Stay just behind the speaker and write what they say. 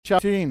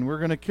chapter 18. We're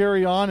going to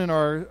carry on in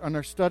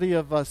our study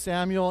of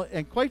Samuel,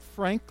 and quite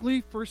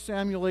frankly, 1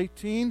 Samuel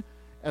 18,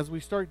 as we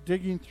start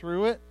digging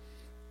through it,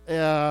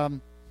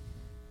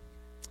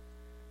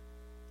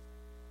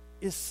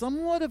 is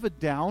somewhat of a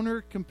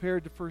downer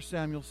compared to 1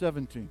 Samuel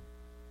 17.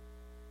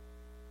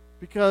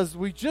 Because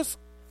we just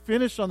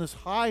finished on this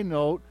high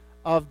note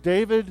of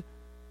David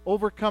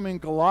overcoming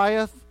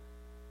Goliath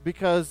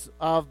because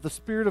of the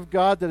Spirit of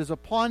God that is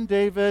upon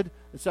David.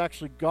 It's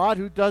actually God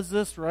who does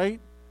this, right?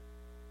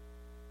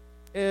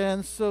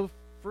 And so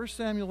 1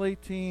 Samuel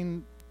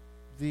 18,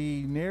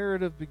 the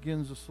narrative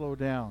begins to slow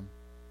down,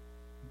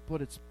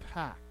 but it's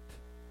packed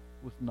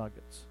with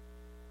nuggets.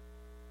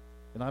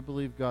 And I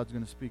believe God's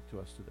going to speak to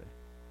us today.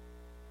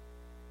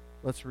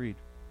 Let's read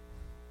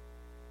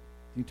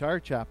the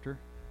entire chapter,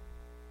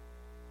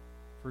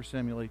 1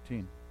 Samuel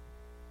 18.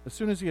 As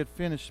soon as he had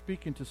finished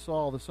speaking to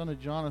Saul, the son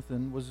of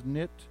Jonathan was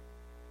knit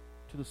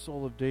to the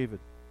soul of David.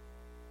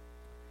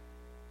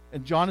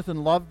 And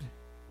Jonathan loved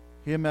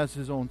him as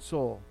his own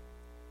soul.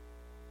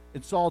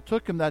 And Saul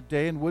took him that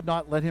day and would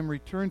not let him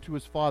return to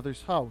his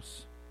father's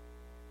house.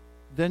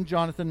 Then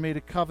Jonathan made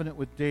a covenant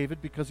with David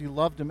because he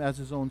loved him as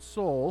his own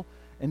soul.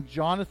 And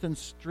Jonathan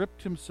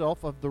stripped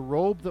himself of the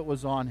robe that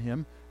was on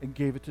him and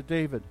gave it to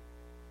David,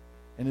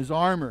 and his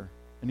armor,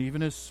 and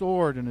even his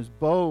sword, and his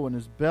bow, and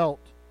his belt.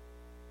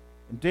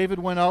 And David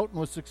went out and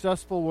was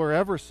successful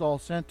wherever Saul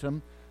sent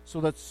him, so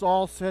that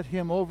Saul set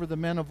him over the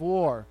men of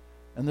war.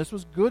 And this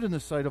was good in the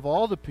sight of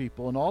all the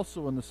people, and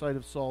also in the sight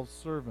of Saul's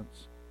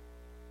servants.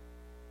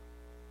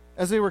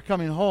 As they were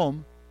coming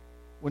home,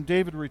 when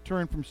David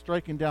returned from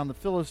striking down the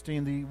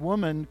Philistine, the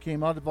woman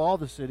came out of all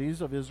the cities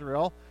of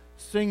Israel,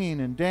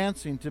 singing and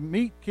dancing to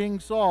meet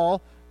King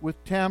Saul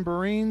with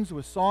tambourines,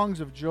 with songs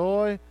of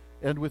joy,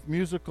 and with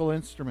musical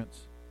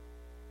instruments.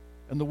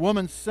 And the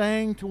women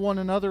sang to one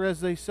another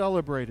as they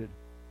celebrated.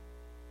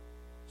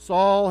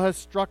 Saul has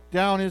struck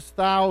down his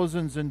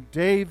thousands, and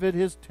David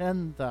his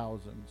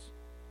 10,000s.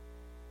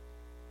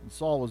 And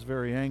Saul was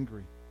very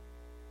angry,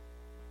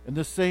 and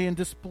this saying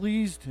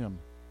displeased him.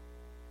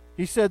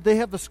 He said, "They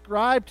have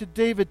ascribed to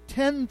David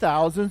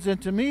 10,000s, and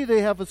to me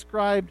they have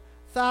ascribed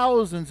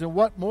thousands, and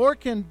what more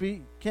can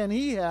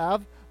he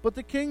have but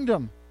the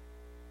kingdom?"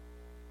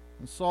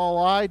 And Saul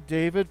eyed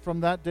David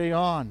from that day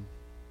on.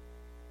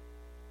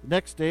 The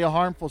next day a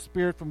harmful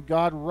spirit from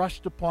God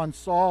rushed upon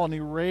Saul, and he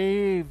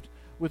raved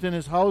within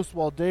his house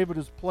while David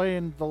was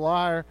playing the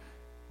lyre,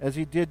 as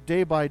he did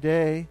day by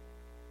day.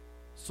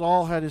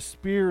 Saul had his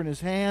spear in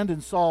his hand,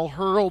 and Saul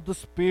hurled the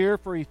spear,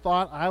 for he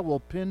thought, "I will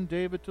pin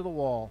David to the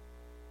wall."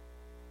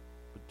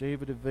 But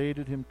David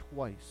evaded him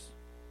twice.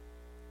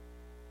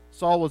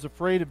 Saul was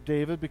afraid of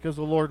David because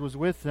the Lord was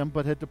with him,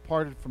 but had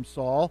departed from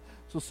Saul.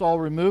 So Saul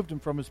removed him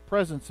from his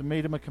presence and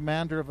made him a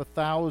commander of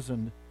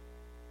 1,000.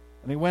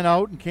 And he went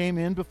out and came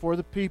in before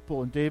the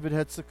people, and David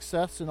had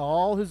success in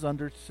all his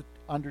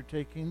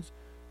undertakings,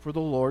 for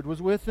the Lord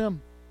was with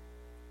him.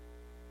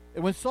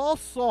 And when Saul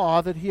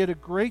saw that he had a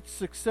great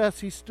success,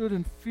 he stood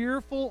in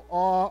fearful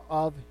awe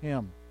of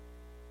him.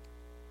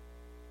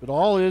 But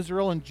all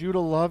Israel and Judah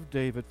loved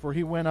David, for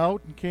he went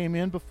out and came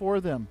in before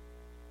them.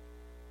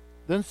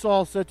 Then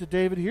Saul said to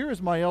David, "Here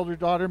is my elder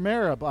daughter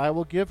Merab. I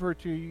will give her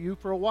to you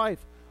for a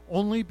wife.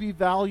 Only be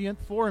valiant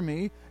for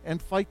me and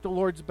fight the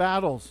Lord's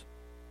battles."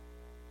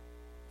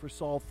 For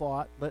Saul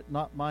thought, "Let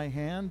not my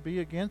hand be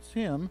against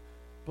him,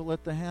 but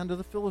let the hand of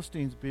the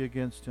Philistines be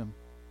against him."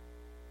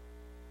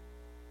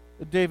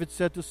 And David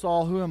said to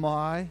Saul, "Who am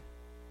I,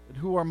 and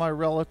who are my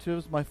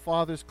relatives, my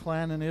father's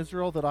clan in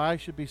Israel, that I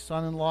should be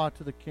son-in-law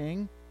to the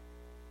king?"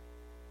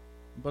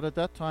 But at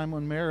that time,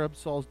 when Merab,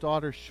 Saul's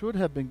daughter, should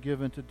have been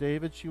given to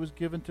David, she was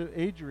given to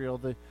Adriel,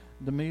 the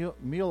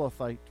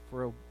Meolathite,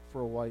 for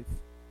a wife.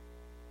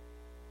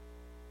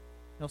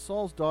 Now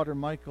Saul's daughter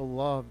Michal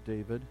loved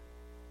David,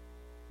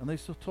 and they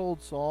so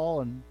told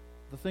Saul, and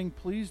the thing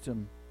pleased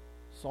him.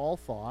 Saul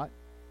thought,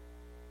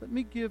 "Let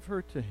me give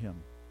her to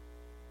him,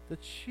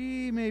 that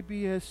she may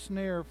be a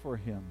snare for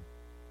him,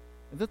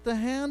 and that the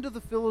hand of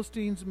the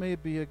Philistines may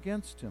be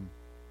against him."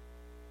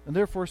 And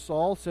therefore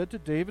Saul said to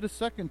David a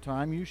second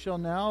time, "You shall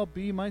now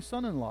be my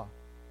son-in-law."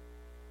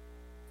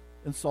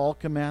 And Saul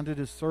commanded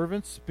his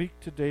servants, "Speak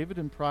to David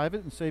in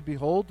private, and say,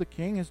 'Behold, the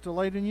king has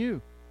delight in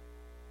you,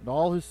 and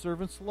all his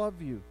servants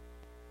love you.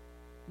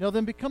 Now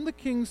then become the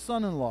king's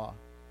son-in-law.'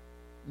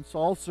 And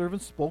Saul's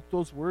servants spoke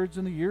those words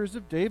in the ears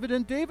of David.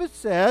 And David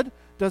said,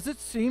 'Does it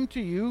seem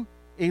to you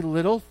a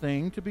little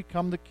thing to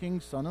become the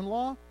king's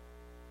son-in-law,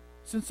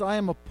 since I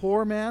am a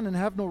poor man and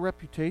have no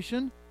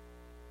reputation?'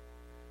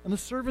 And the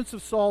servants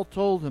of Saul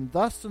told him,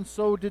 'Thus and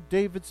so did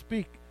David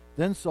speak.'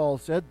 Then Saul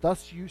said,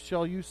 'Thus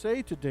shall you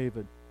say to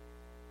David,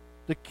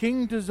 the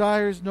king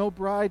desires no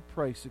bride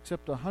price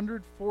except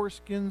 100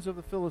 foreskins of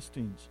the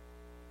Philistines,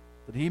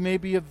 that he may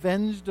be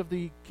avenged of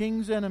the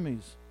king's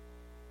enemies.'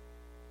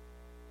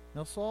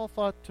 Now Saul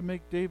thought to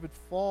make David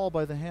fall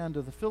by the hand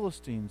of the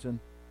Philistines.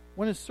 And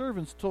when his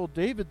servants told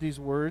David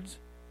these words,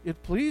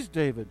 it pleased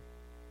David.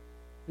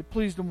 It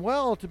pleased him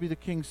well to be the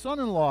king's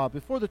son-in-law.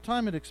 Before the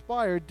time had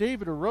expired,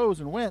 David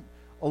arose and went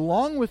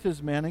along with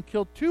his men and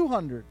killed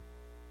 200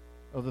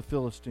 of the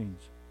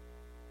Philistines.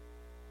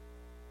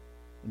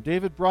 And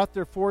David brought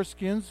their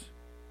foreskins,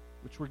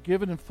 which were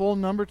given in full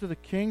number to the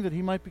king, that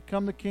he might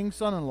become the king's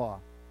son-in-law.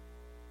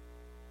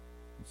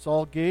 And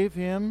Saul gave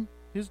him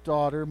his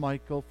daughter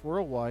Michal for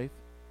a wife.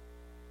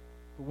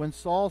 But when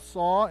Saul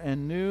saw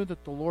and knew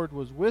that the Lord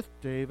was with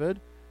David,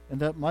 and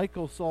that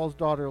Michal, Saul's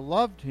daughter,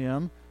 loved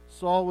him,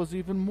 Saul was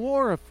even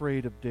more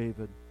afraid of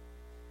David.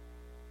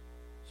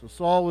 So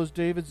Saul was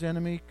David's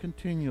enemy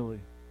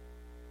continually.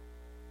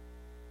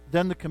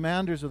 Then the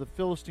commanders of the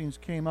Philistines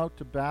came out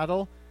to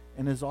battle,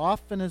 and as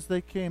often as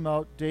they came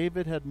out,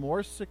 David had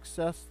more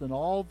success than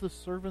all the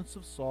servants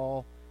of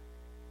Saul,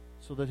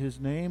 so that his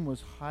name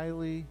was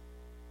highly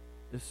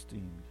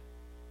esteemed.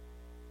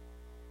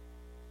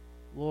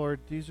 Lord,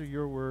 these are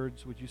your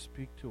words. Would you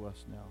speak to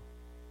us now?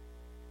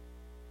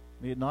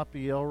 May it not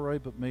be Elroy,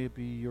 but may it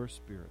be your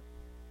Spirit.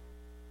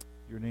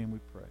 In your name we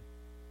pray.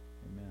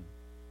 Amen.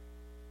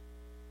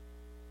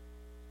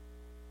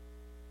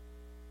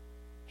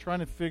 Trying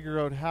to figure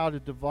out how to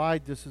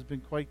divide this has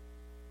been quite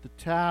the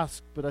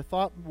task, but I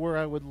thought where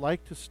I would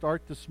like to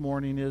start this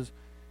morning is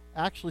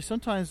actually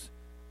sometimes,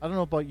 I don't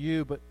know about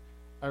you, but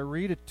I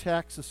read a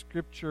text, a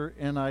scripture,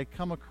 and I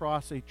come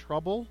across a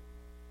trouble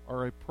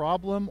or a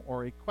problem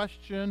or a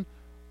question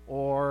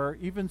or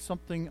even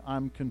something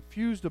I'm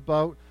confused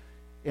about,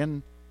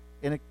 and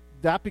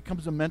that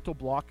becomes a mental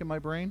block in my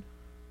brain,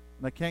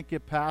 and I can't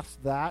get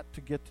past that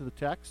to get to the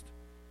text.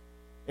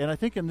 And I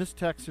think in this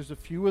text there's a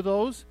few of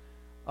those.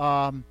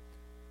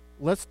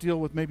 Let's deal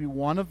with maybe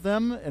one of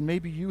them, and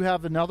maybe you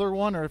have another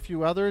one or a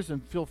few others,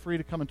 and feel free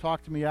to come and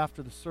talk to me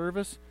after the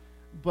service.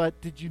 But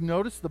did you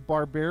notice the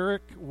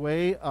barbaric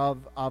way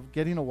of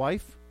getting a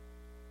wife?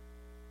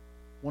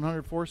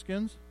 100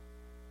 foreskins?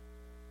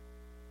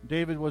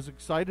 David was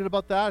excited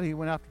about that. He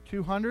went after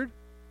 200.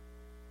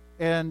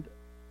 And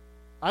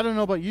I don't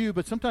know about you,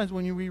 but sometimes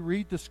when we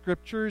read the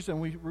scriptures, and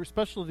we,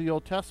 especially the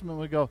Old Testament,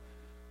 we go,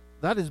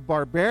 that is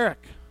barbaric.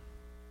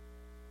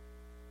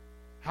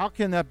 How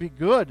can that be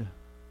good?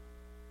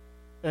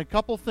 And a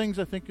couple things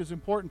I think is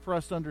important for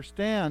us to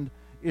understand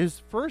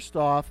is, first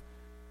off,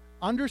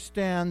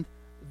 understand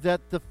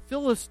that the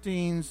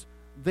Philistines,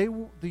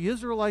 the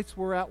Israelites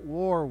were at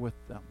war with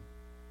them.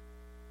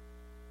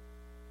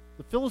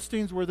 The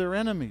Philistines were their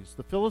enemies.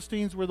 The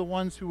Philistines were the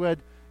ones who had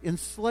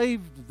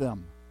enslaved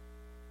them.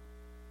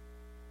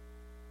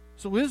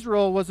 So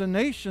Israel was a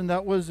nation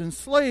that was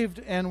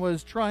enslaved and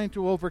was trying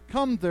to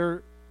overcome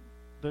the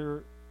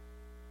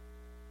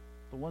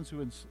ones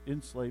who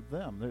enslaved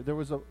them. There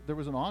was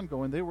an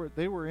ongoing.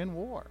 They were in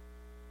war.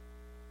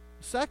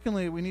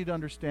 Secondly, we need to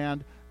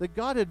understand that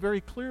God had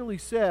very clearly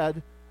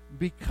said,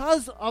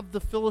 because of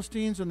the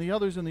Philistines and the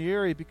others in the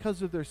area,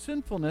 because of their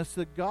sinfulness,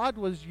 that God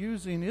was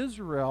using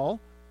Israel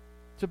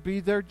to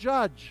be their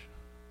judge.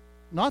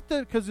 Not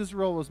that because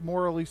Israel was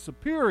morally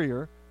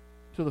superior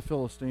to the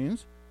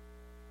Philistines,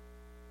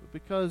 but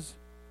because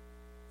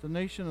the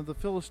nation of the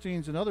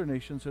Philistines and other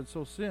nations had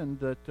so sinned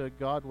that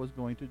God was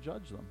going to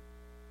judge them.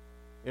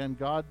 And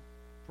God,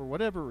 for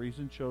whatever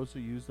reason, chose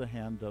to use the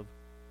hand of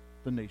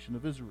the nation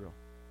of Israel.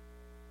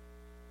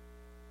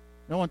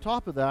 Now, on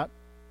top of that,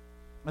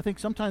 I think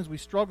sometimes we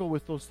struggle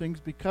with those things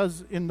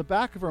because in the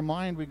back of our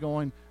mind we're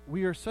going,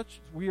 we are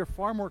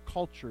far more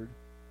cultured,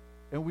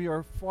 and we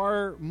are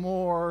far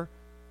more,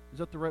 is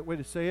that the right way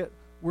to say it?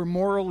 We're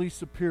morally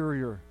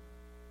superior.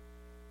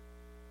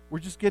 We're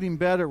just getting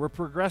better. We're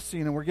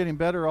progressing, and we're getting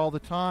better all the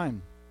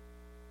time.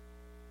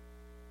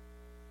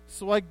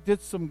 So I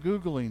did some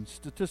Googling.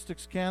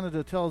 Statistics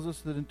Canada tells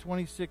us that in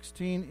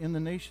 2016, in the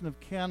nation of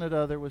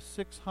Canada, there was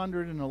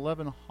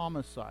 611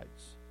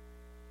 homicides.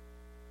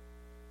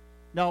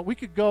 Now, we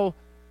could go,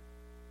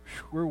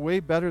 we're way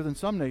better than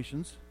some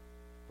nations,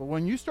 but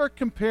when you start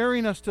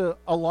comparing us to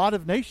a lot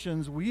of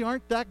nations, we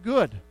aren't that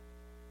good.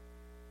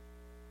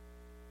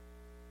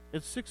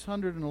 It's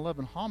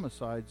 611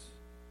 homicides.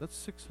 That's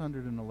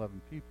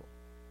 611 people.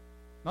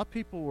 Not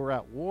people we're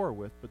at war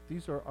with, but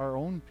these are our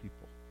own people.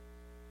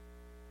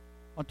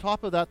 On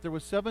top of that, there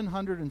was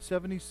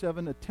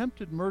 777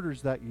 attempted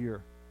murders that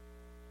year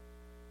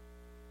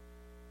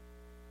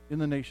in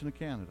the nation of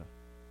Canada.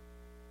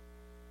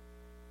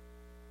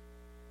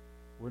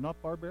 We're not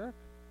barbaric.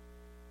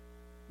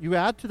 You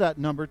add to that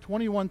number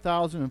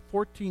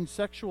 21,014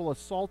 sexual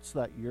assaults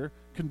that year,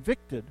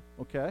 convicted,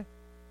 okay?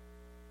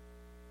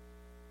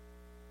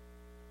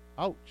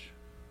 Ouch.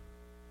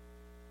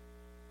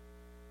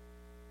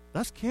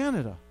 That's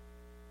Canada.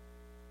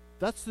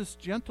 That's this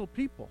gentle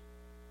people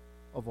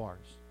of ours.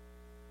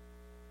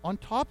 On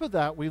top of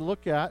that, we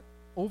look at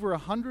over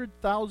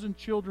 100,000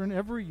 children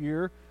every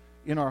year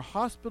in our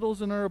hospitals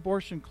and our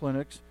abortion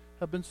clinics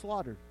have been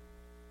slaughtered.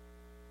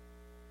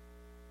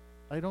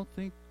 I don't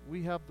think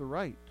we have the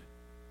right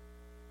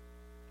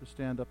to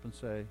stand up and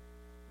say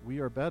we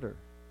are better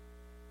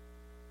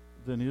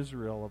than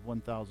Israel of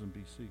 1000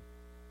 BC.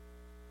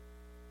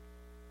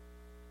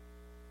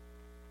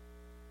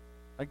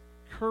 I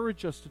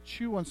encourage us to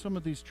chew on some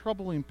of these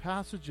troubling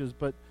passages,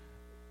 but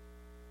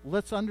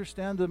let's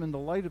understand them in the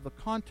light of the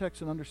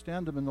context and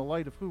understand them in the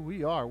light of who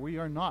we are. We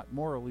are not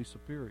morally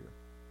superior.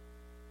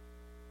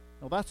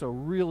 Now that's a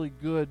really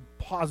good,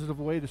 positive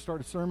way to start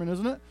a sermon,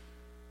 isn't it?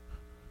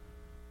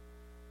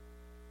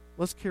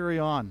 Let's carry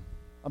on.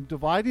 I'm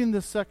dividing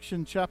this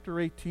section, chapter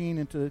 18,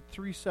 into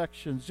 3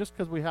 sections just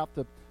because we have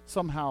to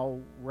somehow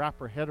wrap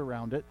our head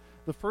around it.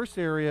 The first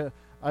area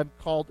I've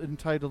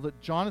entitled it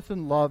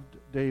Jonathan Loved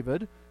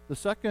David. The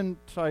second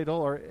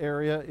title or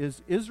area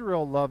is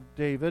Israel Loved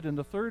David. And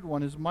the third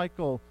one is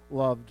Michal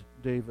Loved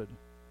David.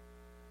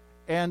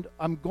 And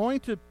I'm going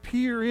to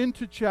peer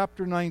into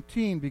chapter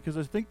 19 because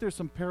I think there's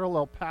some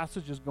parallel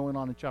passages going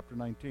on in chapter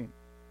 19.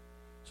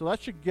 So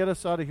that should get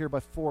us out of here by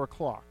 4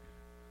 o'clock.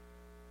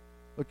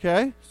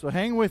 Okay? So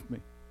hang with me.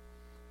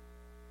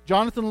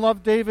 Jonathan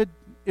loved David.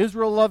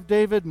 Israel loved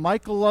David.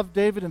 Michal loved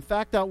David. In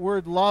fact, that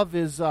word love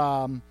is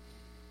a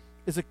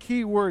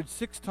key word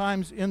 6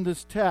 times in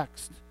this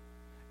text.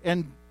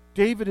 And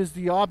David is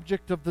the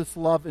object of this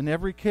love in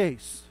every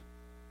case.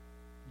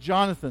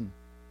 Jonathan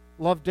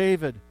loved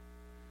David.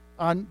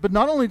 But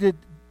not only did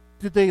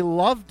they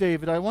love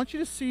David, I want you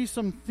to see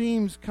some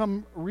themes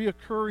come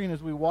reoccurring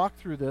as we walk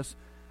through this.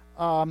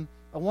 I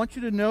want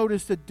you to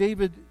notice that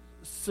David's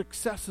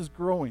success is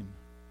growing.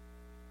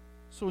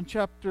 So in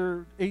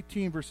chapter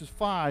 18, verses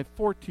 5,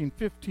 14,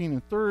 15,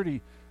 and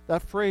 30,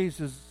 that phrase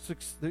is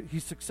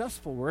he's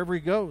successful wherever he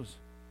goes.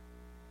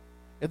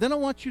 And then I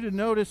want you to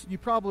notice, you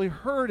probably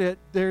heard it,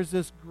 there's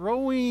this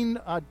growing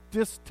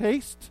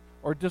distaste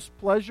or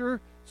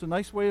displeasure, it's a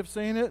nice way of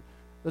saying it,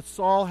 that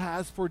Saul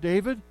has for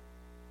David.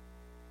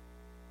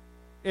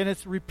 And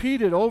it's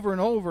repeated over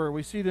and over.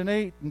 We see it in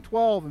 8 and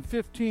 12 and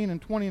 15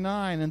 and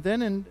 29. And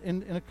then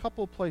in a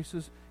couple of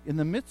places, in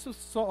the midst of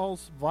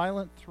Saul's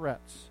violent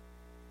threats,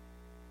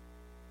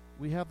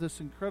 we have this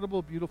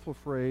incredible, beautiful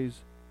phrase,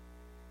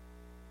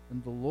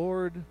 and the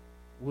Lord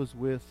was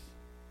with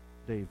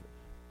David.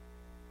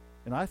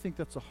 And I think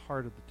that's the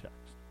heart of the text.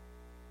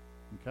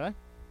 Okay?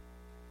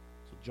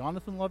 So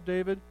Jonathan loved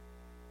David.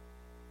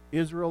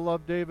 Israel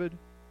loved David.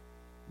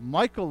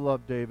 Michal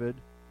loved David.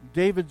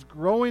 David's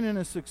growing in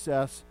his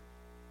success.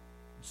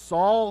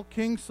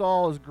 King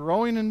Saul is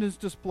growing in his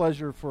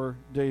displeasure for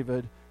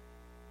David.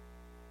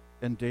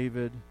 And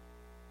David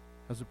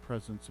has the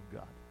presence of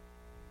God.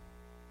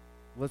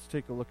 Let's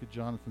take a look at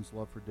Jonathan's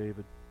love for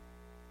David.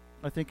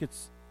 I think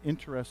it's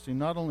interesting.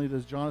 Not only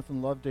does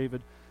Jonathan love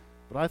David,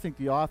 but I think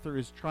the author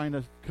is trying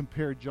to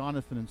compare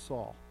Jonathan and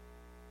Saul.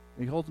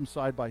 And he holds them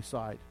side by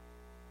side.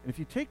 And if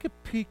you take a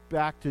peek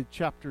back to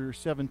chapter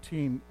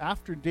 17,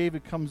 after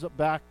David comes up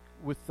back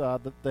with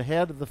the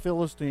head of the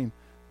Philistine,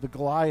 the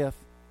Goliath,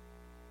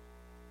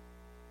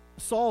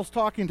 Saul's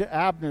talking to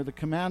Abner, the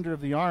commander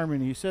of the army,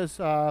 and he says,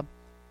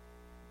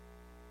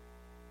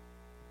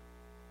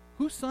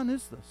 whose son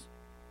is this?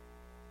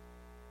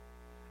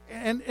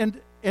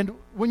 And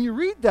when you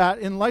read that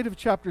in light of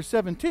chapter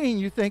 17,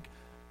 you think,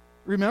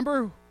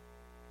 remember,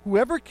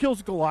 whoever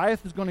kills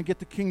Goliath is going to get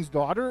the king's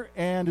daughter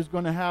and is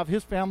going to have,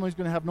 his family is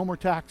going to have no more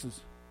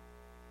taxes.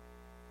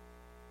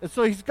 And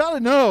so he's got to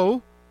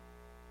know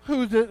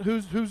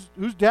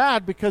who's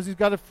dad, because he's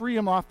got to free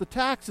him off the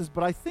taxes.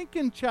 But I think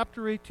in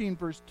chapter 18,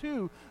 verse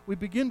 2, we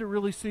begin to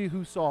really see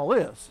who Saul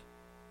is.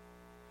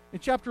 In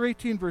chapter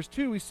 18, verse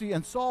 2, we see,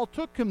 and Saul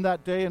took him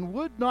that day and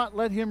would not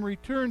let him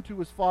return to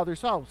his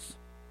father's house.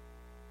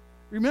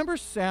 Remember,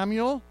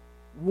 Samuel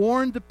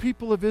warned the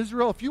people of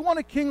Israel, if you want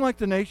a king like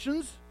the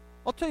nations,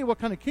 I'll tell you what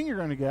kind of king you're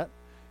going to get.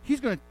 He's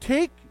going to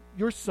take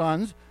your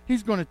sons,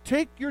 he's going to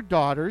take your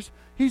daughters,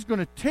 he's going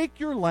to take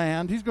your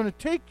land, he's going to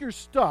take your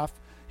stuff,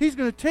 he's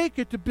going to take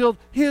it to build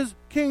his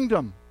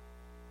kingdom.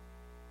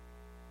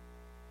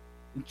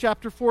 In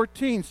chapter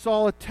 14,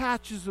 Saul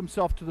attaches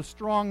himself to the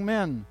strong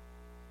men,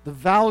 the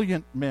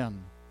valiant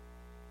men.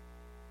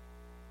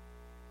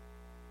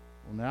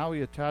 Well, now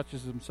he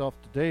attaches himself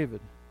to David,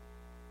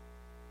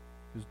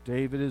 because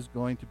David is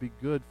going to be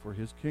good for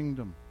his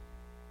kingdom.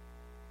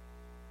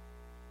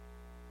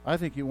 I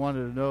think he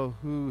wanted to know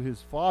who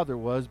his father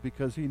was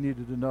because he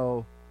needed to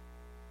know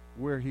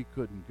where he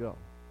couldn't go.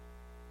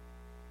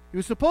 He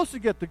was supposed to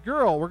get the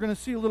girl. We're going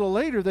to see a little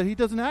later that he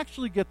doesn't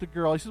actually get the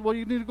girl. He says, well,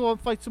 you need to go and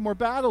fight some more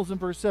battles in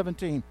verse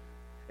 17.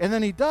 And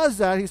then he does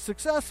that. He's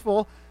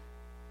successful.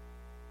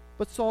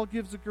 But Saul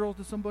gives the girl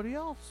to somebody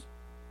else.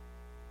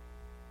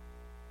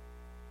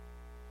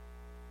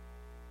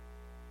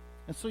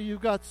 And so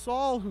you've got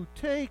Saul who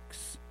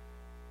takes,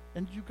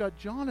 and you've got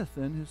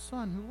Jonathan, his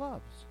son, who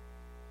loves.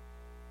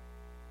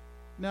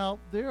 Now,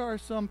 there are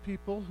some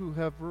people who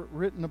have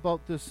written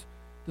about this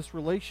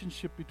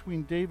relationship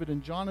between David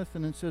and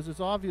Jonathan and says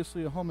it's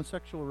obviously a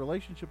homosexual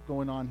relationship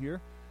going on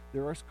here.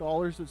 There are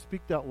scholars that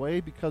speak that way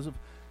because of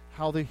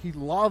how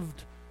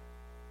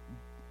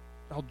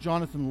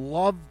Jonathan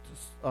loved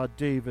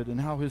David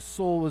and how his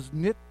soul was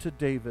knit to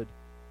David.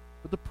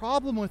 But the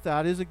problem with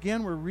that is,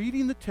 again, we're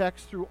reading the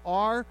text through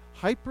our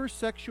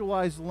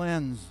hypersexualized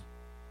lens,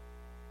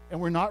 and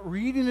we're not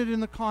reading it in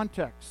the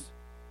context.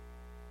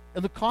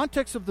 And the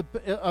context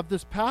of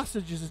this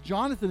passage is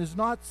Jonathan is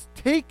not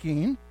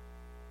taking.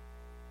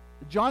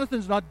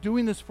 Jonathan's not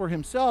doing this for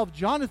himself.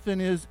 Jonathan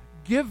is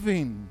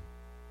giving.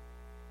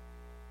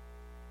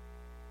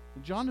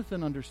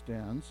 Jonathan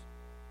understands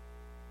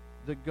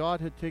that God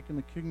had taken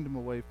the kingdom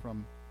away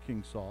from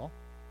King Saul.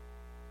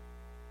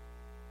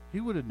 He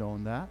would have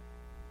known that.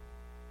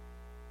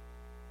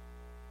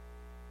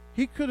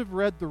 He could have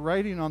read the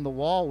writing on the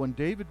wall when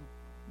David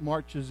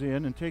marches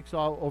in and takes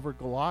over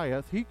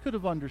Goliath. He could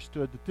have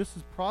understood that this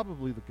is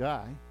probably the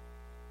guy.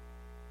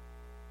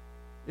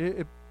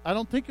 I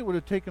don't think it would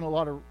have taken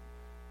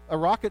a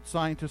rocket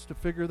scientist to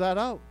figure that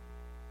out.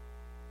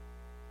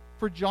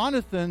 For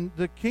Jonathan,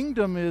 the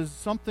kingdom is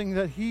something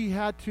that he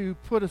had to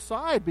put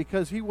aside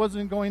because he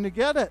wasn't going to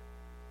get it.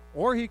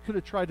 Or he could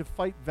have tried to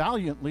fight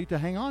valiantly to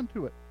hang on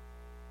to it.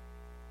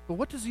 But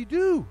what does he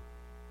do?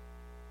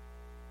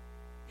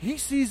 He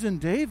sees in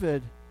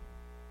David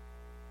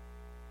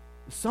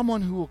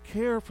someone who will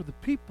care for the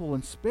people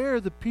and spare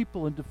the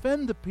people and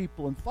defend the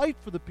people and fight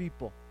for the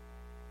people.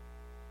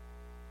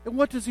 And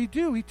what does he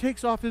do? He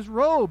takes off his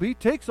robe. He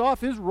takes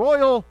off his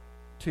royalty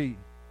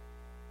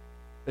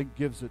and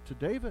gives it to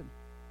David.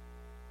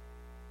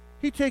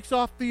 He takes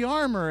off the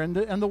armor and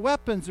the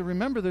weapons. And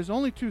remember, there's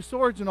only 2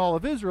 swords in all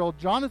of Israel.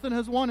 Jonathan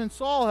has one and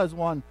Saul has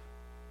one.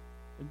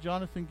 And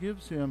Jonathan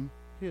gives him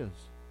his.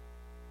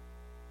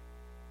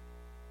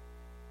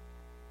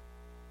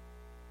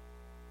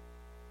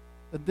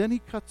 And then he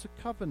cuts a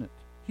covenant.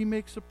 He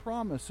makes a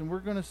promise. And we're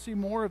going to see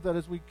more of that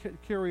as we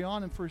carry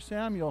on in 1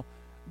 Samuel.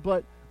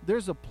 But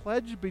there's a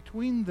pledge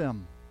between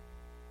them.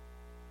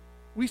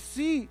 We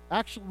see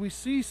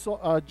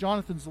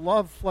Jonathan's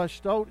love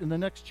fleshed out in the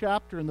next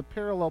chapter in the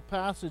parallel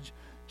passage,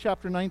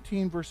 chapter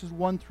 19, verses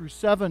 1 through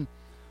 7.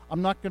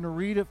 I'm not going to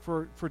read it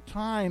for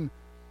time.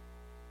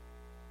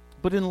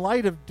 But in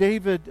light of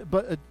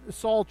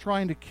Saul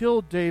trying to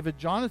kill David,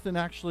 Jonathan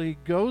actually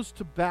goes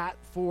to bat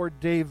for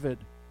David.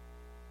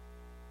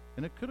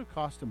 And it could have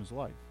cost him his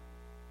life.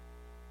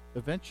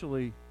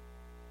 Eventually,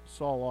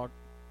 Saul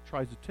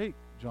tries to take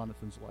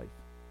Jonathan's life.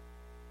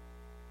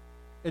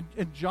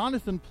 And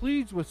Jonathan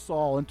pleads with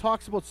Saul and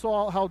talks about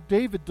Saul, how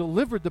David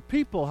delivered the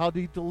people, how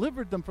he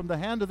delivered them from the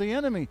hand of the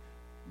enemy.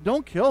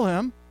 Don't kill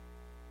him.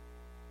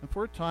 And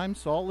for a time,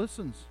 Saul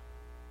listens.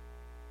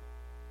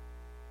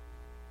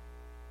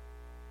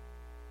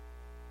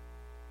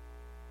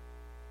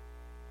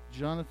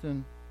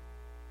 Jonathan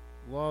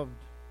loved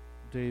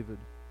David.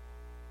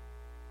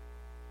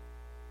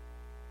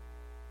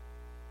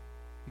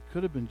 He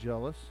could have been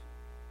jealous.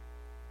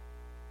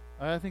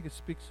 I think it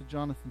speaks to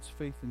Jonathan's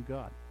faith in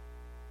God.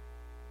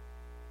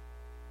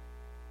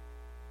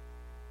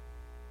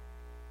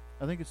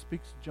 I think it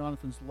speaks to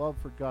Jonathan's love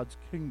for God's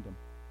kingdom.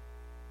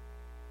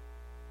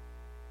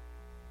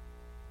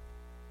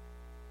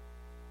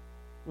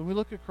 When we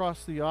look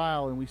across the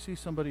aisle and we see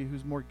somebody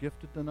who's more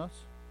gifted than us,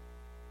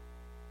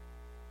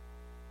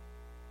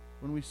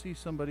 when we see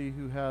somebody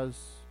who has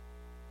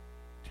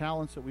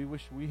talents that we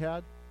wish we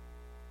had,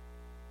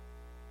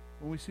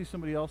 when we see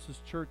somebody else's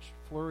church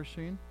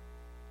flourishing,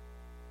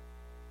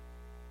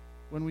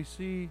 when we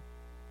see,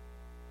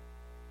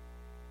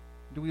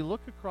 do we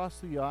look across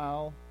the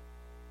aisle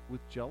with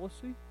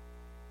jealousy?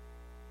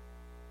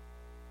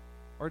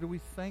 Or do we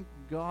thank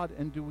God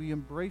and do we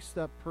embrace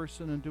that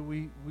person and do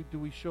we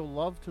show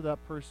love to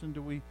that person?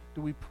 Do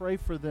we pray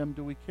for them?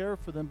 Do we care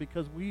for them?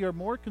 Because we are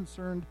more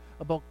concerned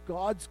about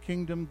God's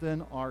kingdom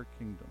than our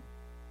kingdom.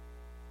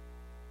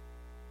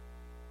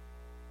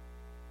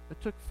 It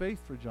took faith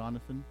for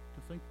Jonathan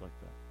to think like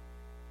that.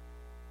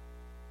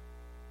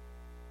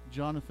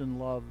 Jonathan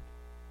loved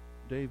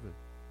David.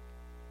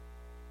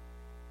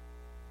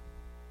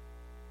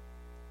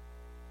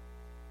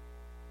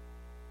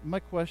 My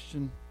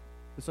question,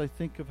 as I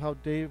think of how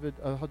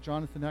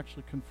Jonathan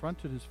actually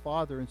confronted his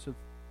father and said,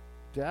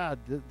 "Dad,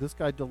 this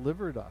guy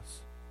delivered us."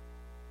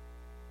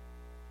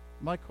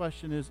 My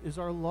question is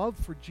our love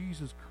for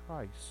Jesus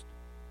Christ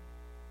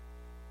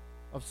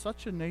of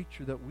such a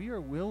nature that we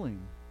are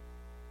willing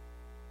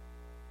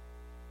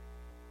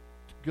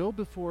to go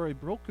before a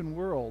broken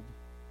world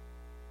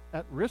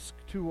at risk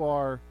to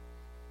our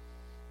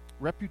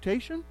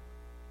reputation,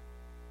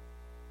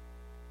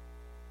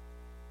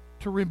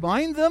 to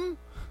remind them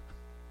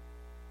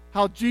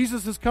how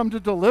Jesus has come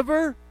to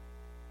deliver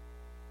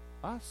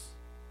us?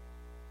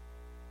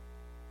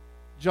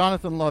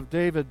 Jonathan loved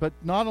David, but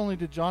not only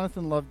did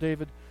Jonathan love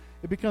David,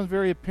 it becomes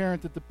very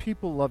apparent that the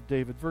people loved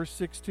David. Verse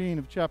 16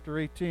 of chapter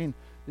 18,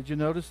 did you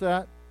notice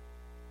that?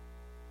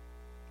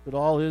 That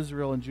all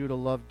Israel and Judah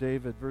loved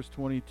David. Verse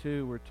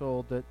 22, we're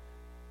told that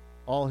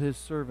all his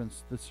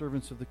servants, the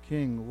servants of the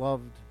king,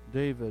 loved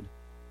David.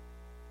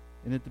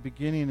 And at the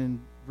beginning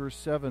in verse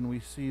 7, we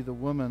see the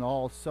women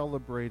all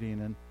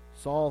celebrating, and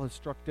Saul has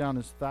struck down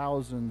his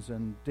thousands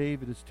and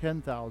David his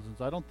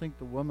 10,000s. I don't think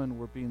the women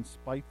were being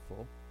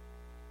spiteful.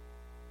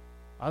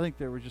 I think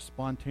they were just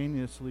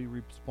spontaneously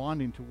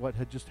responding to what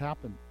had just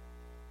happened.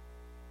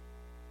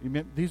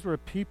 These were a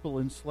people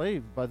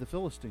enslaved by the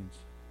Philistines.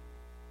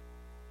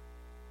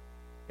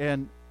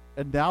 And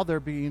now they're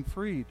being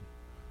freed.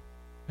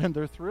 And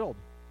they're thrilled.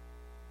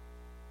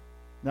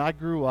 Now, I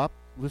grew up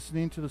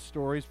listening to the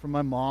stories from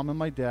my mom and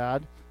my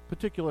dad,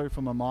 particularly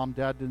from my mom.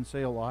 Dad didn't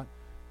say a lot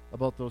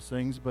about those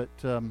things, but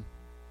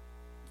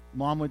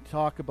Mom would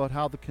talk about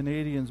how the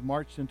Canadians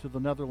marched into the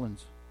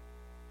Netherlands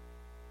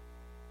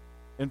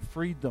and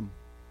freed them.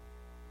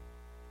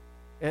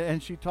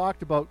 And she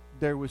talked about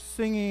there was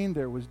singing,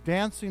 there was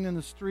dancing in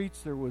the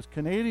streets, there was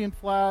Canadian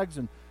flags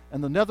and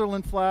the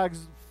Netherlands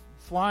flags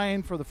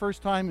flying for the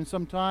first time in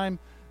some time.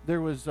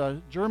 There was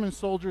German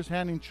soldiers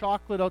handing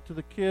chocolate out to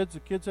the kids. The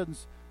kids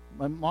hadn't.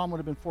 My mom would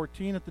have been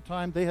 14 at the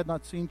time. They had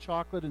not seen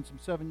chocolate in some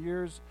 7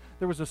 years.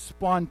 There was a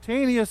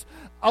spontaneous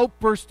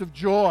outburst of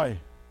joy.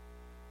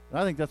 And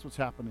I think that's what's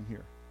happening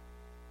here.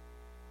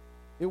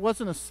 It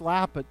wasn't a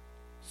slap at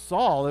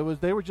Saul.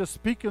 They were just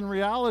speaking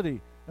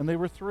reality, and they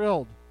were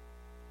thrilled.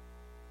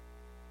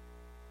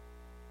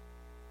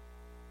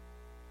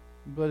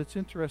 But it's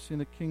interesting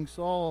that King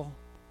Saul,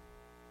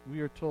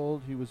 we are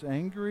told, he was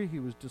angry, he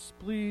was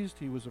displeased,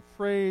 he was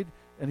afraid,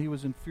 and he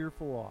was in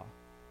fearful awe.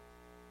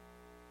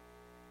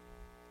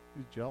 He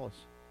was jealous.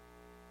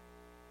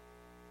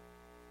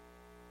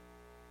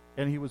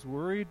 And he was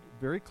worried,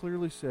 very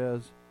clearly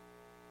says,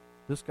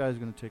 this guy's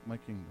going to take my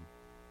kingdom.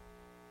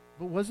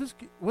 But was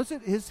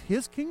it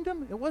his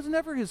kingdom? It was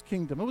never his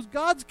kingdom. It was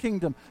God's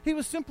kingdom. He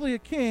was simply a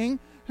king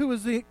who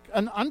was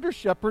an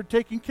under-shepherd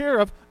taking care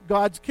of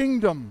God's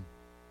kingdom.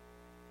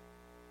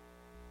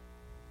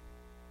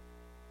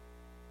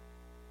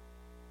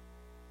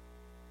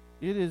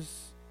 It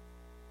is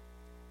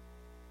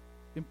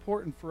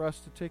important for us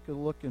to take a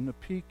look and a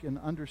peek and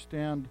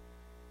understand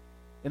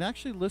and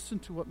actually listen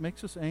to what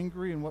makes us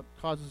angry and what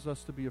causes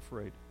us to be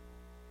afraid.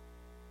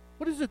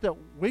 What is it that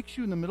wakes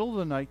you in the middle of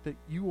the night that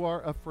you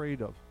are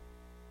afraid of?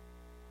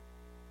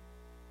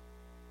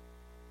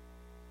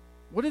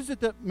 What is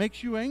it that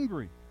makes you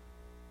angry?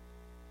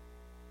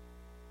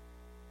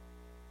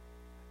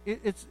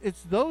 It's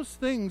those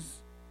things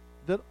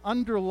that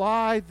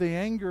underlie the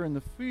anger and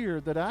the fear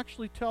that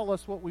actually tell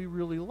us what we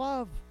really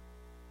love.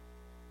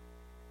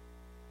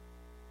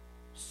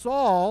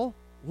 Saul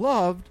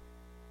loved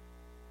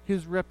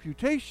his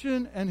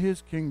reputation and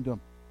his kingdom.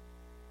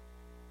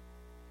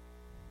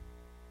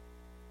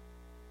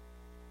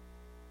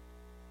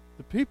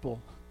 The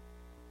people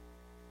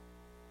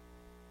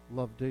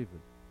loved David.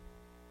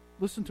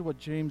 Listen to what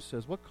James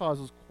says. What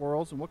causes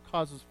quarrels and what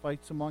causes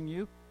fights among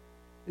you?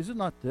 Is it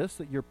not this,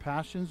 that your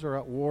passions are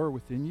at war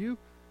within you?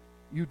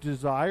 You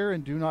desire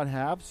and do not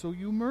have, so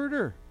you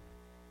murder.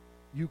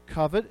 You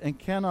covet and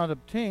cannot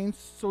obtain,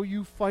 so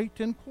you fight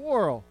and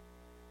quarrel.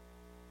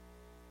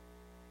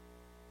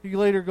 He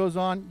later goes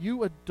on,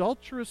 you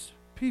adulterous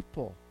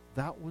people.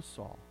 That was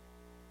Saul.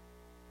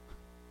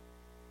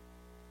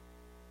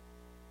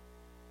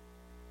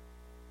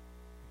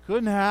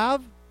 Couldn't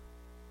have,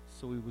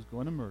 so he was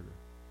going to murder.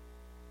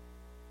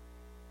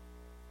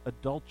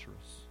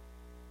 Adulterous.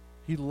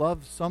 He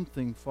loved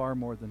something far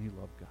more than he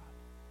loved God.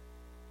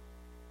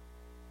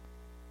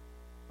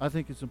 I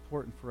think it's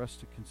important for us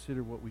to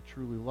consider what we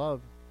truly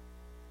love.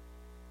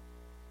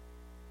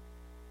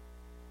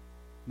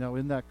 Now,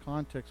 in that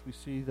context, we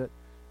see that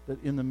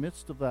in the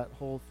midst of that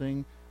whole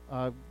thing,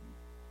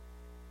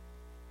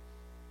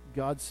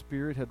 God's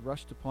Spirit had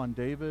rushed upon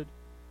David.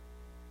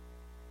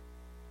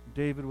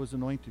 David was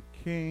anointed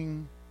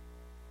king.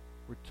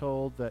 We're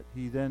told that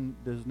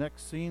this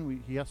next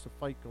scene, he has to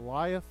fight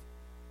Goliath.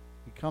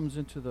 He comes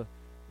into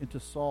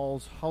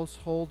Saul's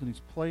household, and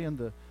he's playing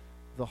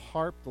the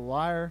harp, the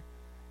lyre,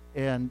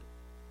 and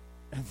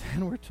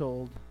then we're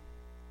told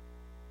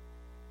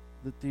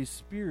that these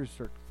spears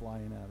start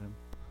flying at him.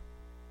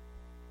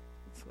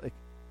 It's like,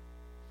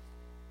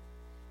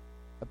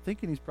 I'm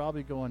thinking he's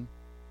probably going,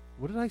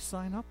 what did I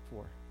sign up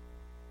for?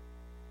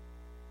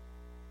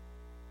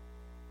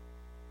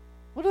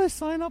 What did I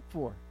sign up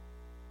for?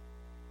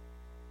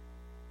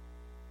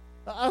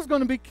 I was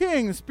going to be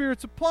king. The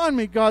Spirit's upon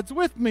me. God's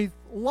with me.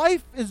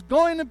 Life is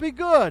going to be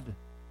good.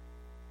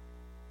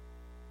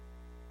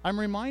 I'm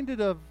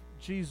reminded of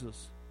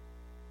Jesus.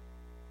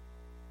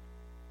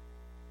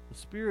 The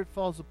Spirit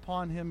falls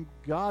upon him.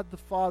 God the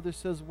Father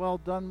says, well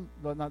done.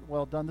 Well, not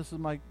well done.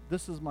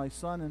 This is my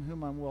Son in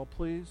whom I'm well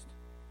pleased.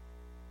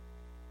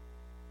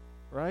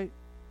 Right?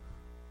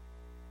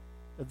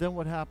 And then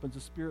what happens?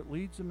 The Spirit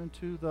leads him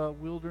into the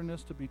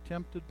wilderness to be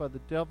tempted by the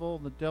devil,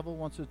 and the devil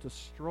wants to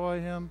destroy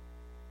him.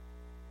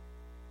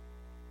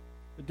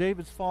 But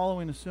David's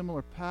following a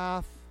similar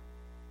path.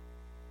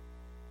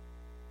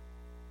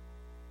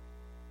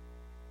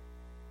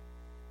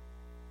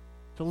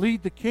 To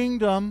lead the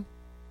kingdom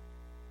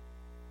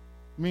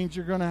means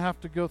you're going to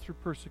have to go through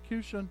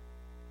persecution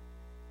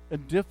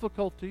and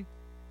difficulty.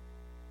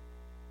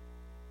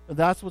 And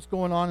that's what's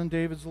going on in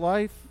David's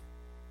life.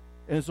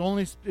 And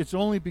it's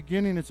only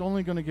beginning. It's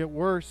only going to get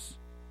worse.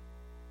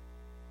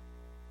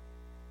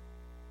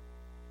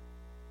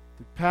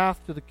 The path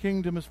to the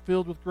kingdom is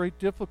filled with great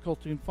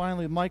difficulty. And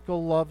finally,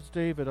 Michal loves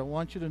David. I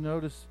want you to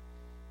notice,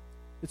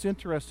 it's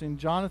interesting.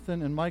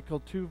 Jonathan and Michal,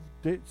 two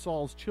of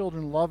Saul's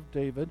children, loved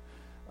David.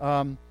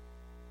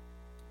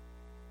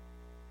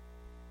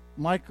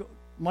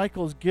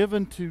 Michal is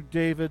given to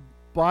David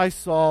by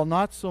Saul,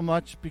 not so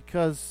much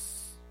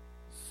because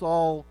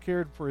Saul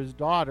cared for his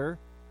daughter,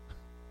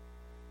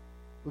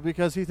 but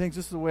because he thinks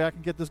this is the way I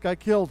can get this guy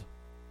killed.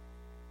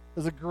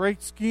 as a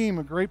great scheme,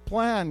 a great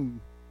plan.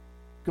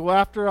 Go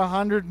after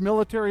 100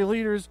 military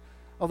leaders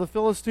of the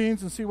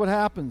Philistines and see what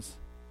happens.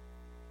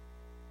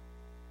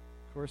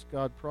 Of course,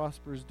 God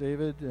prospers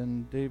David,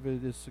 and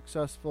David is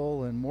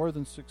successful and more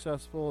than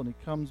successful, and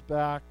he comes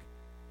back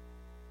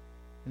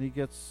and he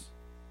gets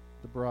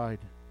the bride.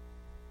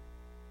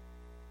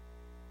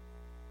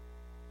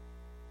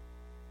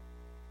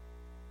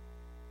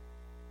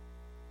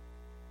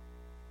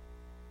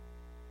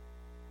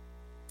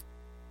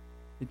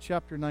 In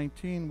chapter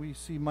 19, we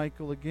see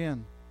Michal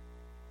again.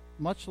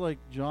 Much like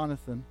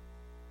Jonathan,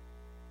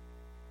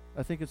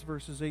 I think it's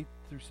verses 8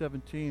 through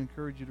 17. I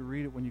encourage you to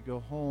read it when you go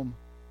home.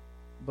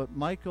 But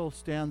Michal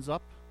stands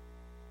up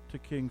to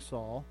King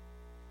Saul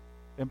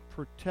and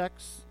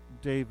protects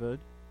David,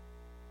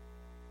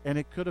 and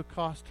it could have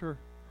cost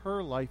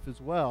her life as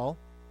well.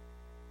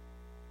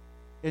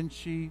 And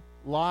she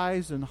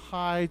lies and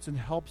hides and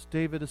helps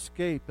David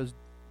escape as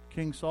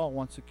King Saul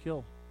wants to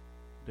kill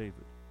David.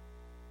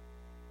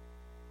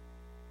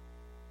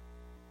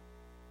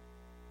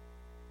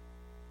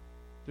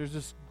 There's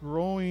this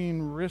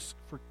growing risk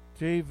for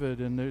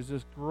David, and there's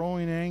this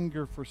growing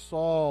anger for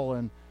Saul,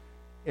 and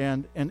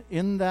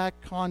in that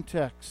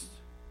context,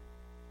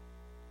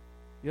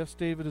 yes,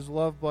 David is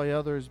loved by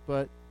others,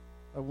 but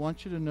I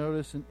want you to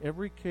notice in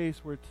every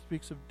case where it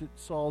speaks of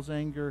Saul's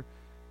anger,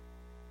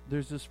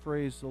 there's this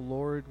phrase, the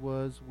Lord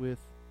was with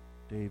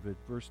David.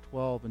 Verse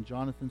 12, and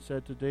Jonathan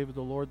said to David,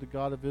 the Lord, the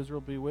God of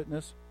Israel, be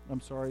witness.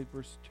 I'm sorry,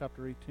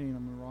 chapter 18, I'm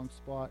in the wrong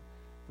spot.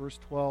 Verse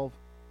 12,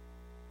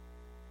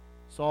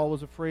 Saul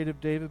was afraid of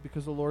David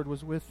because the Lord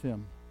was with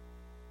him.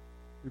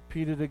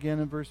 Repeated again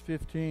in verse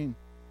 15.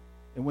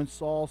 And when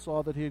Saul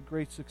saw that he had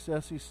great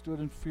success, he stood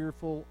in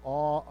fearful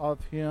awe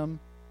of him.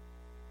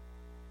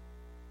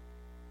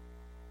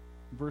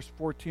 Verse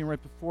 14,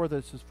 right before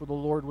this, says, for the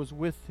Lord was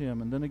with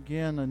him. And then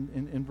again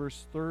in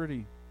verse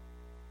 30.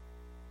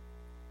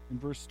 In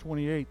verse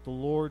 28, the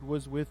Lord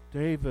was with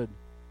David.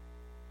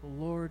 The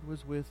Lord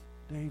was with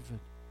David.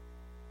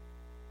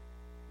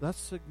 That's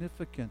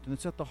significant, and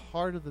it's at the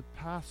heart of the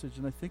passage,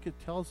 and I think it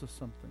tells us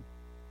something.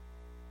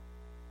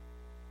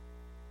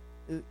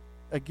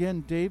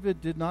 Again, David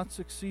did not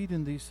succeed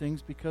in these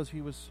things because he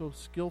was so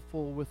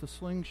skillful with a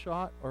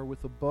slingshot or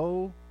with a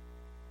bow.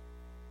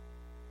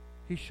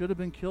 He should have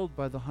been killed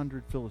by the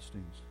 100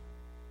 Philistines.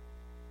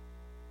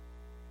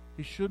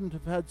 He shouldn't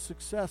have had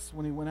success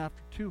when he went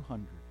after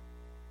 200.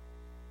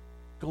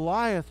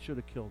 Goliath should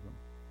have killed him.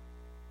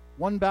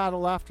 One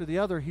battle after the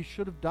other, he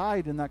should have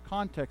died in that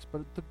context,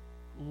 but the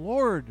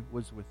Lord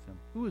was with him.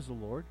 Who is the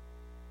Lord?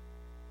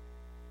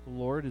 The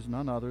Lord is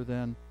none other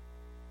than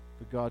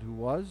the God who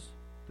was,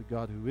 the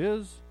God who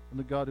is, and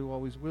the God who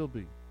always will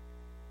be.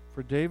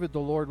 For David, the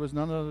Lord was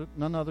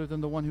none other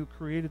than the one who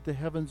created the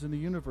heavens and the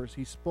universe.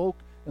 He spoke,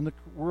 and the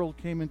world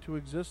came into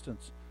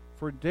existence.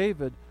 For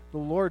David, the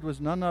Lord was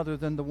none other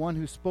than the one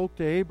who spoke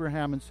to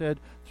Abraham and said,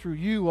 through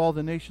you all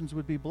the nations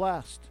would be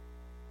blessed.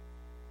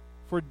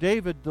 For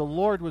David, the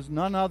Lord was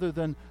none other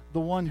than the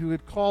one who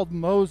had called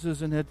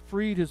Moses and had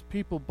freed his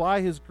people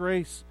by his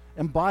grace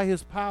and by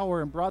his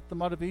power and brought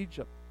them out of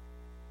Egypt.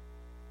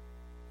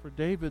 For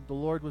David, the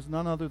Lord was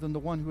none other than the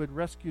one who had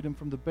rescued him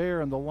from the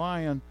bear and the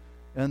lion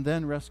and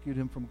then rescued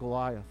him from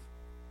Goliath.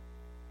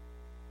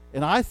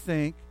 And I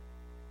think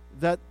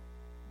that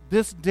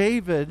this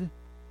David,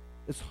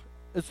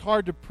 it's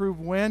hard to prove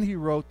when he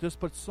wrote this,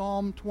 but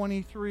Psalm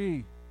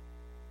 23,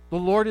 the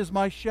Lord is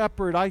my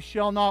shepherd, I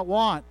shall not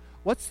want.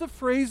 What's the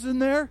phrase in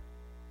there?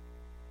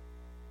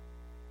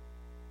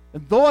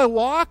 And though I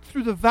walk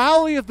through the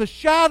valley of the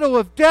shadow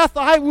of death,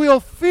 I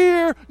will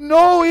fear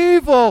no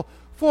evil,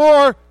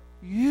 for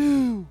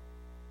you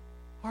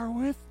are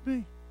with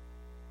me.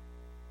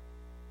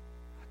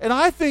 And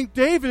I think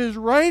David is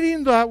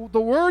writing the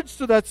words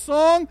to that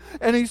song,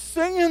 and he's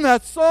singing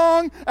that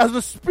song as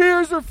the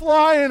spears are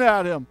flying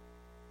at him.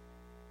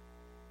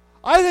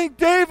 I think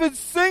David's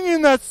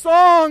singing that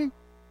song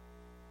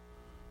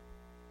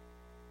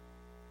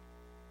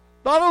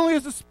not only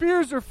as the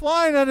spears are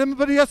flying at him,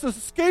 but he has to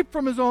escape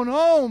from his own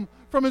home,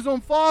 from his own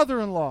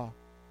father-in-law.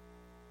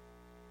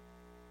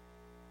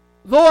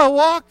 Though I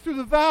walk through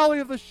the valley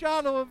of the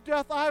shadow of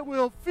death, I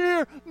will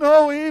fear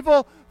no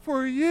evil,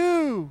 for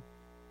you,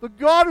 the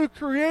God who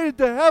created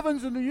the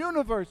heavens and the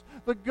universe,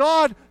 the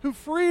God who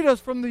freed us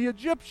from the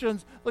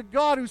Egyptians, the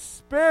God who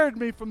spared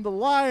me from the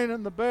lion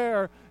and the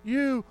bear,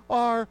 you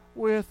are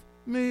with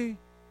me.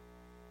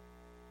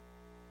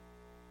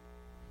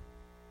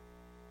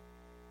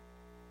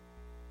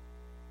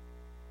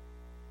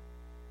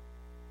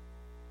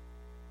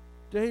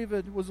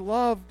 David was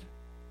loved,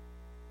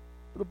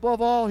 but above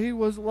all, he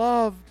was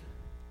loved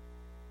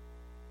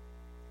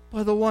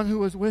by the one who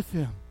was with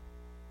him.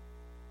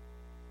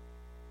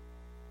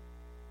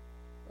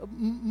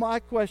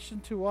 My question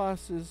to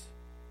us is,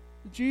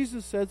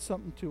 Jesus said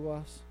something to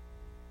us.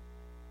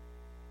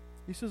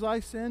 He says,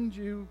 I send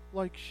you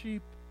like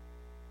sheep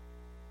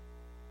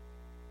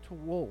to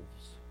wolves.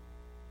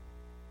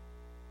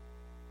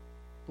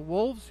 The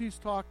wolves he's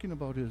talking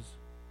about is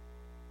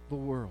the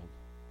world.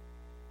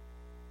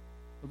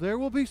 There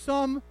will be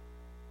some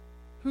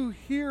who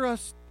hear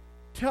us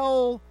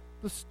tell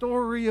the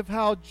story of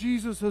how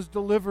Jesus has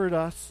delivered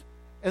us,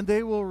 and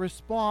they will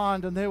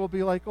respond, and they will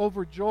be like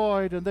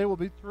overjoyed, and they will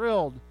be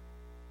thrilled.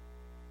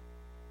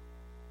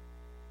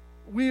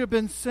 We have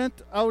been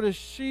sent out as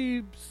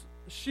sheep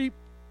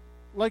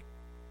like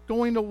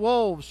going to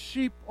wolves.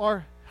 Sheep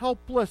are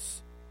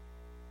helpless,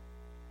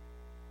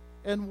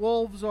 and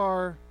wolves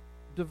are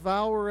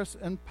devourous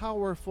and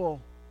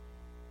powerful.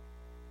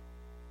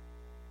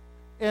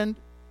 And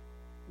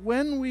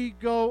when we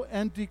go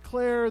and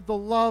declare the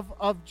love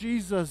of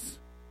Jesus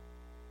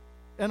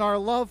and our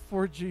love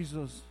for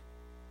Jesus,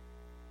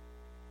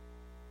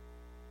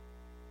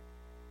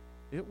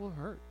 it will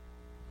hurt.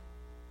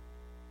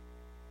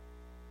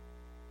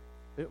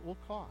 It will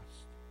cost.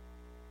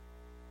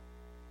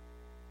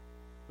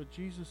 But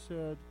Jesus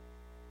said,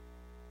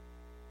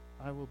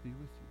 I will be with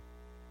you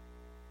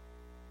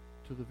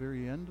to the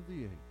very end of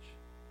the age.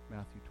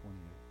 Matthew 28.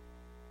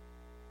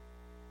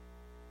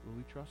 Will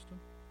we trust him?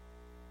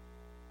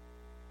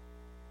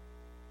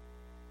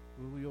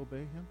 Will we obey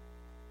him?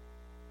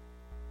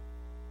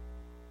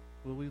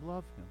 Will we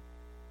love him?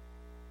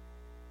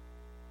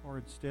 Or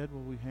instead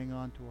will we hang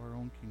on to our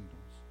own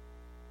kingdoms?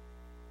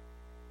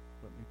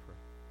 Let me pray.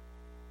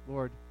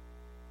 Lord,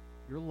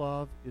 your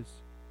love is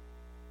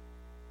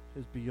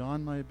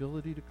beyond my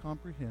ability to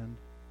comprehend,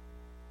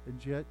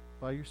 and yet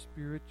by your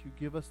Spirit you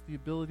give us the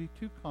ability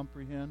to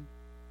comprehend.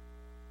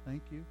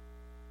 Thank you.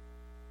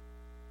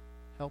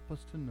 Help us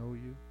to know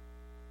you.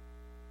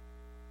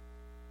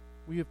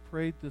 We have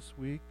prayed this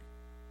week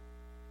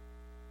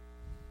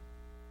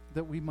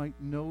that we might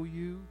know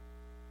you,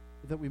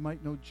 that we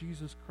might know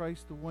Jesus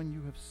Christ, the one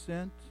you have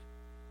sent,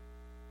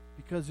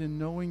 because in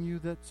knowing you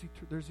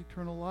there's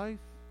eternal life.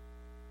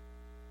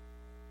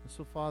 And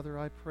so, Father,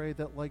 I pray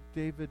that like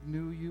David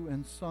knew you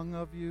and sung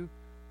of you,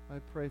 I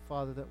pray,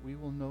 Father, that we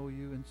will know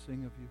you and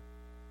sing of you.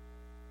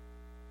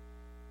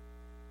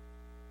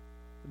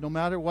 No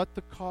matter what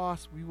the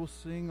cost, we will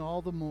sing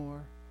all the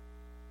more.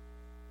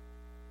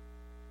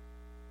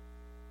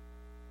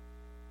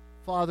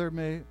 Father,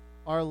 may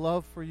our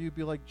love for you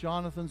be like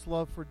Jonathan's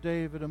love for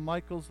David and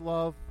Michael's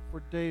love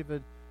for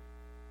David.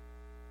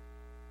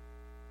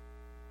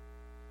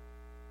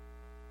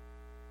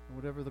 And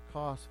whatever the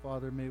cost,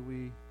 Father, may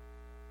we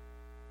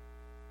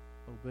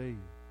obey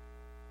you.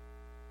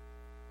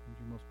 In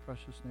your most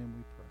precious name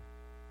we pray.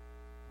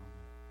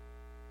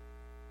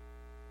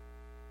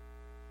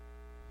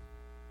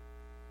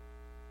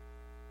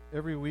 Amen.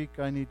 Every week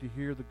I need to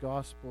hear the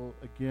gospel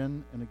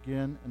again and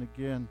again and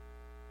again.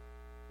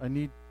 I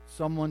need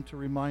someone to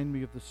remind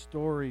me of the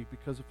story,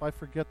 because if I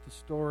forget the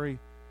story,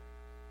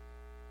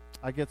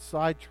 I get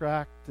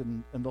sidetracked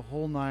and the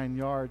whole 9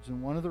 yards.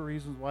 And one of the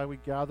reasons why we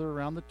gather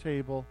around the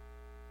table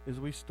is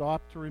we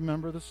stop to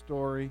remember the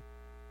story,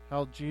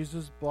 how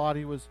Jesus'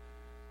 body was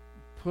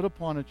put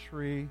upon a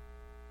tree,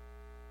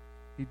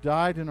 he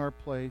died in our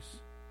place,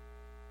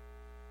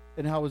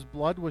 and how his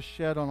blood was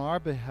shed on our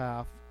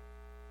behalf.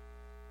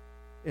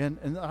 And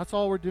that's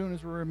all we're doing,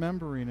 is we're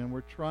remembering, and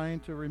we're trying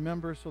to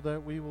remember so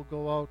that we will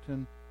go out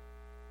and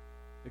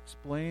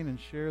explain and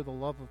share the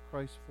love of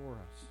Christ for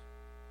us.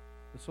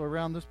 And so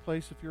around this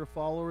place, if you're a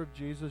follower of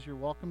Jesus, you're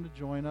welcome to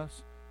join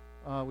us.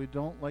 We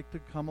don't like to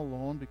come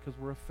alone because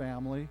we're a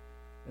family.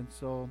 And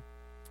so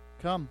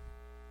come,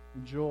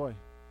 enjoy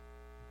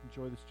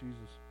this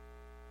Jesus.